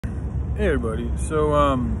Hey everybody, so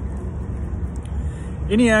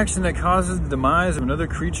any action that causes the demise of another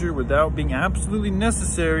creature without being absolutely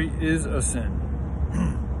necessary is a sin.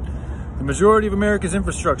 The majority of America's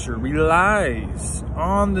infrastructure relies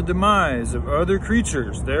on the demise of other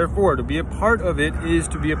creatures. Therefore, to be a part of it is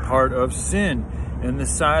to be a part of sin and the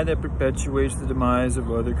side that perpetuates the demise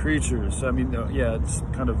of other creatures. I mean, yeah, it's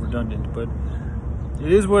kind of redundant, but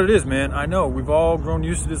it is what it is, man. I know we've all grown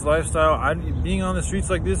used to this lifestyle. Being on the streets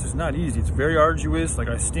like this is not easy. It's very arduous. Like,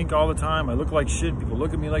 I stink all the time. I look like shit. People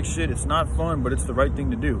look at me like shit. It's not fun, but it's the right thing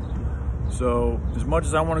to do. So as much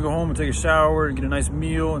as I want to go home and take a shower and get a nice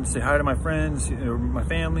meal and say hi to my friends or my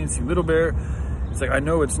family and see Little Bear, it's like, I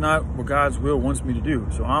know it's not what God's will wants me to do.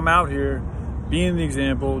 So I'm out here being the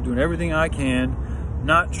example, doing everything I can, it's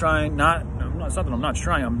not that I'm not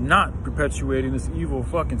trying, I'm not perpetuating this evil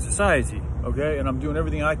fucking society, okay? And I'm doing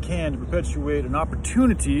everything I can to perpetuate an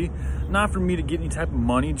opportunity, not for me to get any type of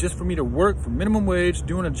money, just for me to work for minimum wage,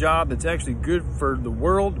 doing a job that's actually good for the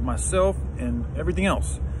world, myself, and everything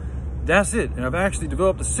else. That's it. And I've actually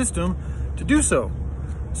developed a system to do so.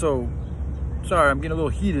 So, sorry, I'm getting a little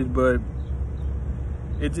heated, but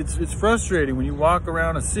it's frustrating when you walk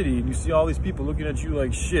around a city and you see all these people looking at you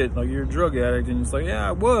like shit, like you're a drug addict, and it's like, yeah,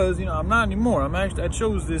 I was, I'm not anymore. I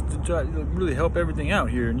chose this to try to really help everything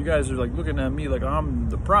out here, and you guys are like looking at me like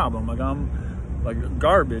I'm the problem, like I'm like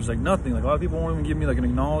garbage, like nothing. Like, a lot of people won't even give me like an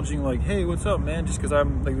acknowledging, like, hey, what's up, man? Just because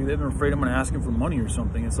I'm like, they're afraid I'm gonna ask them for money or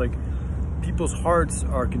something. It's like people's hearts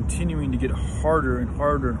are continuing to get harder and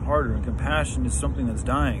harder and harder, and compassion is something that's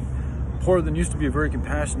dying. Portland used to be a very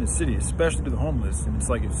compassionate city, especially to the homeless, and it's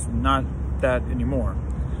like it's not that anymore.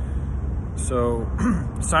 So,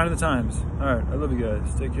 sign of the times. All right, I love you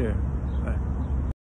guys. Take care.